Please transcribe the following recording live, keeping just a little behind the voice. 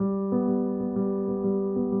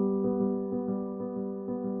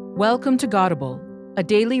Welcome to Godable, a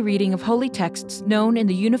daily reading of holy texts known in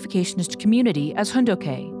the unificationist community as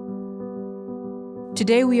Hundoke.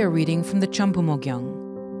 Today we are reading from the Chambumo Gyeong.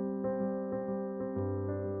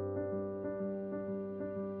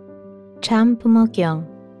 Chambumo Gyeong,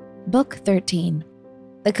 Book 13,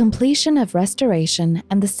 The Completion of Restoration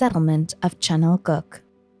and the Settlement of Cheon.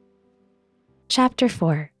 Chapter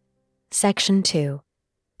 4, Section 2,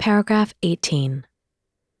 Paragraph 18.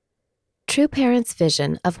 True parents'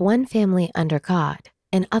 vision of one family under God,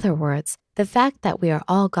 in other words, the fact that we are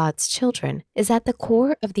all God's children, is at the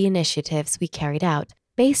core of the initiatives we carried out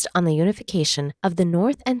based on the unification of the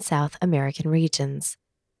North and South American regions.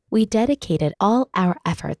 We dedicated all our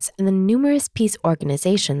efforts and the numerous peace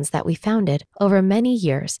organizations that we founded over many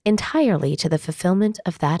years entirely to the fulfillment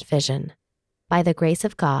of that vision. By the grace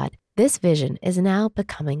of God, this vision is now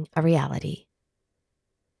becoming a reality.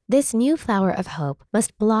 This new flower of hope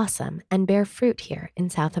must blossom and bear fruit here in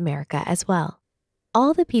South America as well.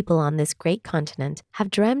 All the people on this great continent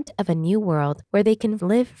have dreamt of a new world where they can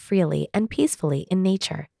live freely and peacefully in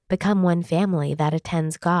nature, become one family that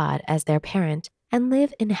attends God as their parent, and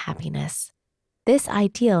live in happiness. This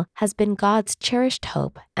ideal has been God's cherished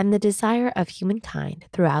hope and the desire of humankind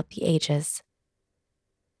throughout the ages.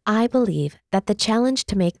 I believe that the challenge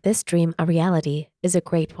to make this dream a reality is a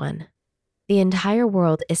great one. The entire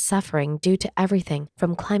world is suffering due to everything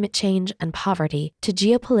from climate change and poverty to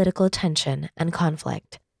geopolitical tension and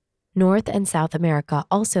conflict. North and South America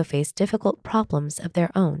also face difficult problems of their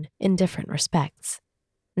own in different respects.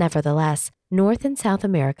 Nevertheless, North and South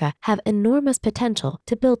America have enormous potential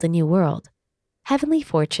to build a new world. Heavenly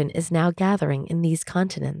fortune is now gathering in these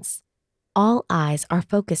continents. All eyes are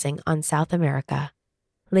focusing on South America.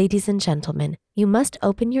 Ladies and gentlemen, you must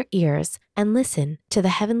open your ears and listen to the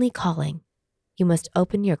heavenly calling. You must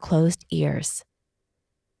open your closed ears.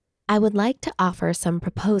 I would like to offer some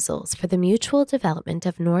proposals for the mutual development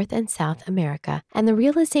of North and South America and the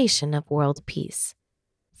realization of world peace.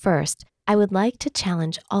 First, I would like to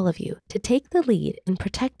challenge all of you to take the lead in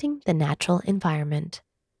protecting the natural environment.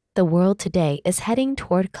 The world today is heading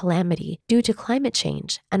toward calamity due to climate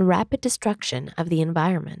change and rapid destruction of the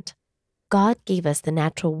environment. God gave us the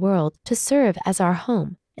natural world to serve as our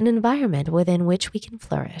home, an environment within which we can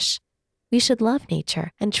flourish. We should love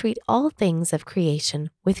nature and treat all things of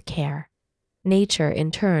creation with care. Nature, in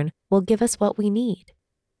turn, will give us what we need.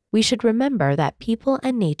 We should remember that people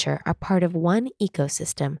and nature are part of one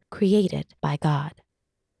ecosystem created by God.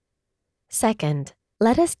 Second,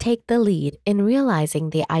 let us take the lead in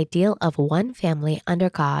realizing the ideal of one family under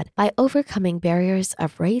God by overcoming barriers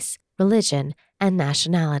of race, religion, and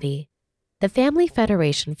nationality. The Family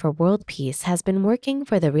Federation for World Peace has been working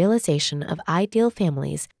for the realization of ideal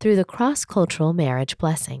families through the cross-cultural marriage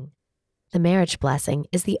blessing. The marriage blessing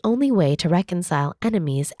is the only way to reconcile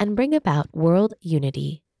enemies and bring about world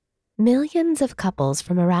unity. Millions of couples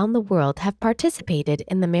from around the world have participated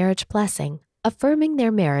in the marriage blessing, affirming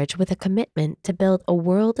their marriage with a commitment to build a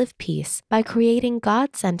world of peace by creating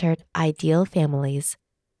God-centered ideal families.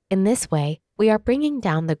 In this way, we are bringing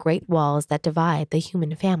down the great walls that divide the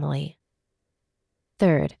human family.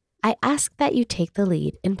 Third, I ask that you take the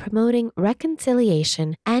lead in promoting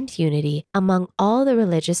reconciliation and unity among all the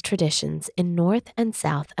religious traditions in North and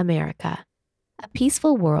South America. A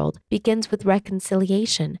peaceful world begins with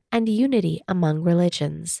reconciliation and unity among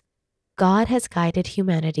religions. God has guided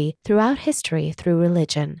humanity throughout history through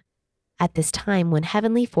religion. At this time when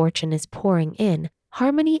heavenly fortune is pouring in,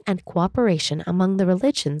 harmony and cooperation among the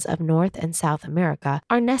religions of North and South America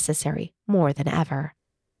are necessary more than ever.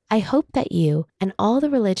 I hope that you and all the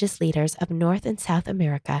religious leaders of North and South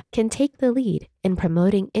America can take the lead in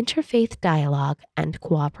promoting interfaith dialogue and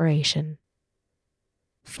cooperation.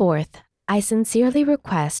 Fourth, I sincerely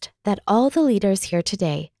request that all the leaders here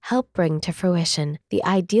today help bring to fruition the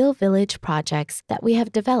ideal village projects that we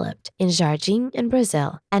have developed in Jardim in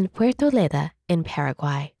Brazil and Puerto Lleida in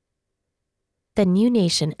Paraguay. The new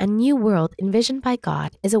nation and new world envisioned by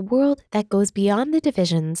God is a world that goes beyond the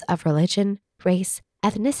divisions of religion, race,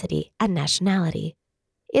 ethnicity, and nationality.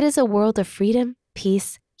 It is a world of freedom,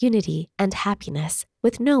 peace, unity, and happiness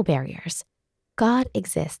with no barriers. God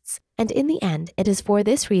exists, and in the end, it is for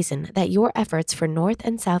this reason that your efforts for North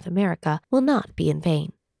and South America will not be in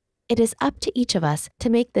vain. It is up to each of us to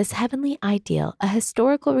make this heavenly ideal a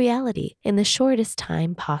historical reality in the shortest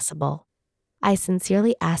time possible. I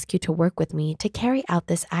sincerely ask you to work with me to carry out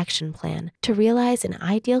this action plan to realize an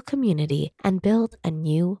ideal community and build a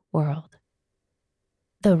new world.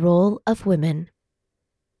 The role of women.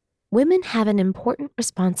 Women have an important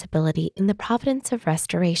responsibility in the providence of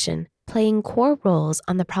restoration, playing core roles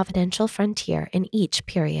on the providential frontier in each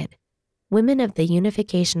period. women of the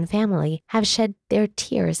unification family have shed their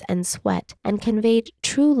tears and sweat and conveyed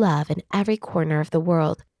true love in every corner of the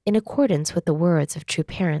world in accordance with the words of true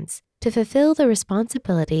parents to fulfill the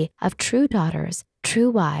responsibility of true daughters, true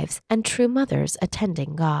wives, and true mothers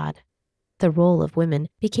attending God. The role of women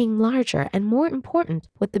became larger and more important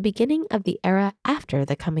with the beginning of the era after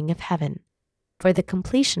the coming of heaven. For the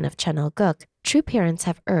completion of Cheon Guk, true parents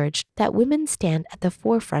have urged that women stand at the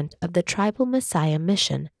forefront of the tribal Messiah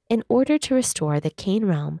mission in order to restore the Cain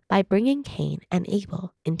realm by bringing Cain and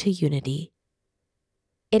Abel into unity.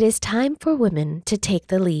 It is time for women to take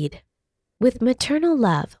the lead. With maternal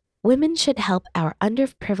love, women should help our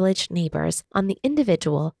underprivileged neighbors on the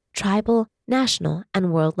individual, tribal, national,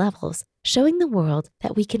 and world levels, showing the world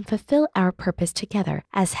that we can fulfill our purpose together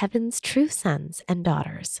as heaven's true sons and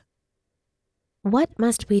daughters. What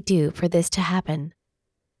must we do for this to happen?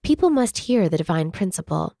 People must hear the divine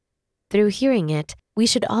principle. Through hearing it, we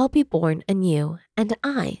should all be born anew, and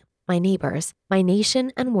I, my neighbors, my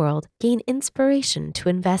nation and world gain inspiration to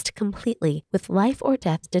invest completely with life or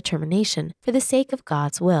death determination for the sake of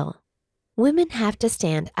God's will. Women have to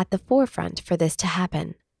stand at the forefront for this to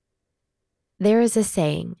happen. There is a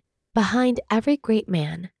saying, behind every great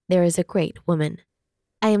man, there is a great woman.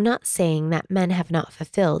 I am not saying that men have not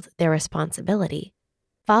fulfilled their responsibility.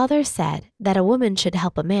 Father said that a woman should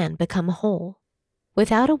help a man become whole.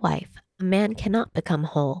 Without a wife, a man cannot become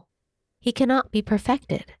whole. He cannot be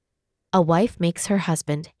perfected. A wife makes her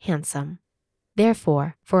husband handsome.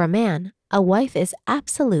 Therefore, for a man, a wife is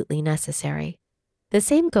absolutely necessary. The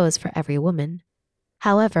same goes for every woman.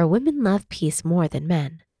 However, women love peace more than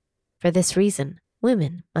men. For this reason,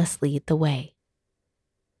 women must lead the way.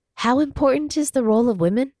 How important is the role of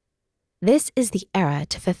women? This is the era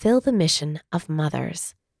to fulfill the mission of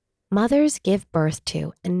mothers. Mothers give birth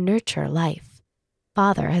to and nurture life.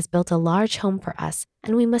 Father has built a large home for us,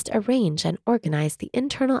 and we must arrange and organize the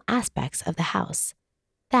internal aspects of the house.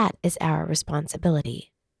 That is our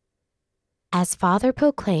responsibility. As Father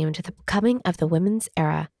proclaimed the coming of the women's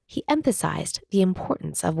era, he emphasized the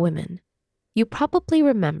importance of women. You probably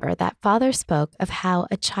remember that Father spoke of how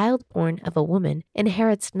a child born of a woman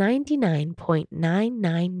inherits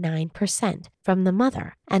 99.999% from the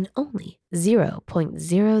mother and only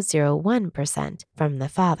 0.001% from the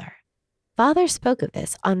father. Father spoke of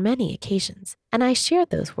this on many occasions, and I shared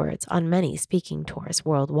those words on many speaking tours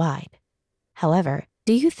worldwide. However,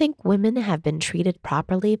 do you think women have been treated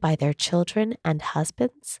properly by their children and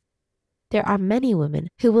husbands? There are many women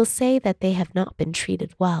who will say that they have not been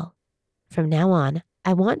treated well. From now on,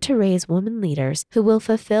 I want to raise women leaders who will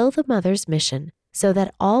fulfill the mother's mission so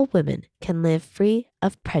that all women can live free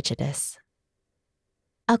of prejudice.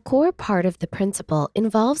 A core part of the principle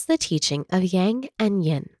involves the teaching of Yang and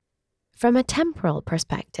Yin. From a temporal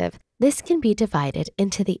perspective, this can be divided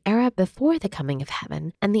into the era before the coming of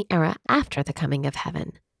heaven and the era after the coming of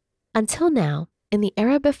heaven. Until now, in the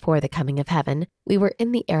era before the coming of heaven, we were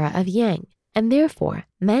in the era of Yang, and therefore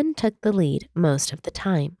men took the lead most of the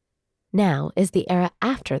time. Now is the era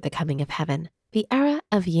after the coming of heaven, the era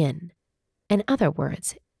of Yin. In other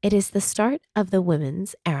words, it is the start of the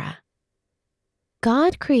women's era.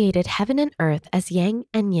 God created heaven and earth as Yang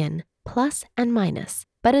and Yin, plus and minus,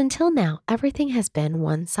 but until now everything has been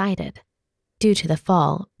one-sided. Due to the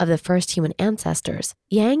fall of the first human ancestors,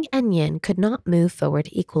 Yang and Yin could not move forward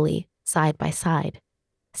equally, side by side.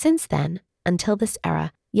 Since then, until this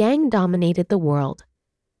era, Yang dominated the world.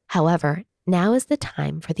 However, now is the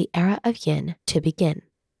time for the era of Yin to begin.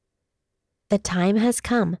 The time has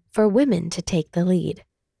come for women to take the lead.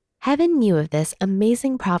 Heaven knew of this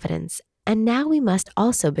amazing providence, and now we must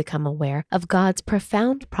also become aware of God's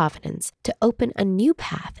profound providence to open a new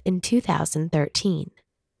path in 2013.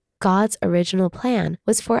 God's original plan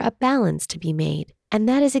was for a balance to be made, and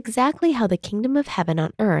that is exactly how the kingdom of heaven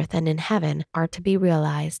on earth and in heaven are to be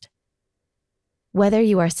realized. Whether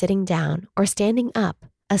you are sitting down or standing up,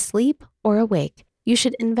 asleep or awake, you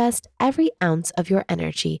should invest every ounce of your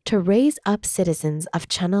energy to raise up citizens of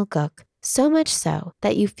Cheon Guk, so much so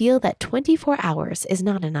that you feel that 24 hours is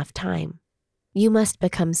not enough time. You must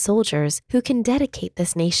become soldiers who can dedicate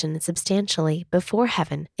this nation substantially before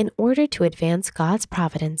heaven in order to advance God's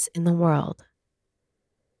providence in the world.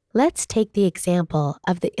 Let's take the example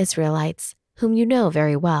of the Israelites, whom you know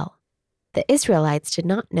very well. The Israelites did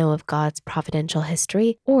not know of God's providential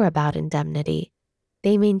history or about indemnity.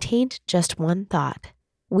 They maintained just one thought: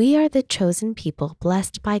 we are the chosen people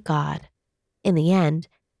blessed by God. In the end,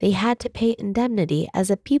 they had to pay indemnity as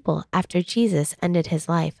a people after Jesus ended his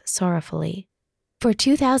life sorrowfully. For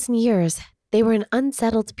 2,000 years, they were an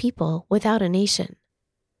unsettled people without a nation.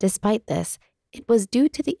 Despite this, It was due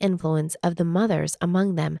to the influence of the mothers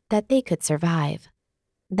among them that they could survive.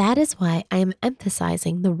 That is why I am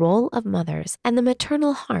emphasizing the role of mothers and the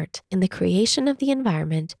maternal heart in the creation of the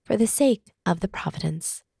environment for the sake of the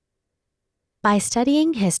providence. By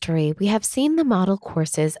studying history, we have seen the model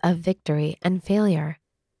courses of victory and failure.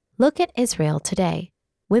 Look at Israel today.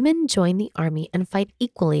 Women join the army and fight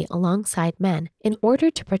equally alongside men in order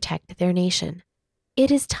to protect their nation. It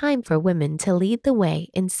is time for women to lead the way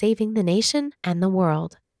in saving the nation and the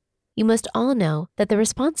world. You must all know that the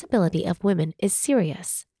responsibility of women is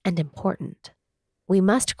serious and important. We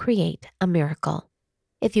must create a miracle.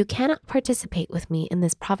 If you cannot participate with me in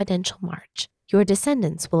this providential march, your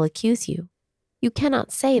descendants will accuse you. You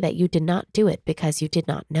cannot say that you did not do it because you did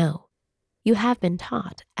not know. You have been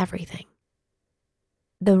taught everything.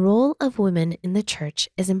 The role of women in the church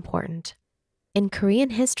is important. In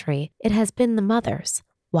Korean history, it has been the mothers,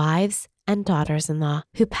 wives, and daughters-in-law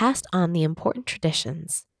who passed on the important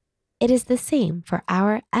traditions. It is the same for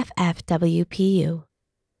our FFWPU.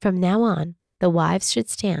 From now on, the wives should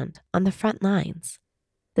stand on the front lines.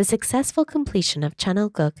 The successful completion of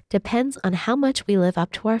Cheon depends on how much we live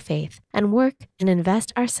up to our faith and work and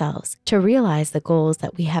invest ourselves to realize the goals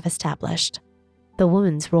that we have established. The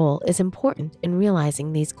woman's role is important in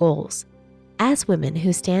realizing these goals. As women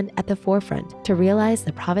who stand at the forefront to realize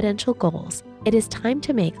the providential goals, it is time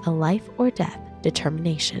to make a life or death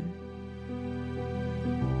determination.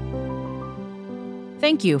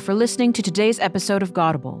 Thank you for listening to today's episode of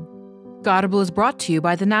Godable. Godable is brought to you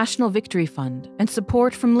by the National Victory Fund and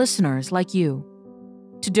support from listeners like you.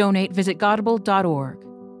 To donate, visit godable.org.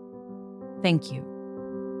 Thank you.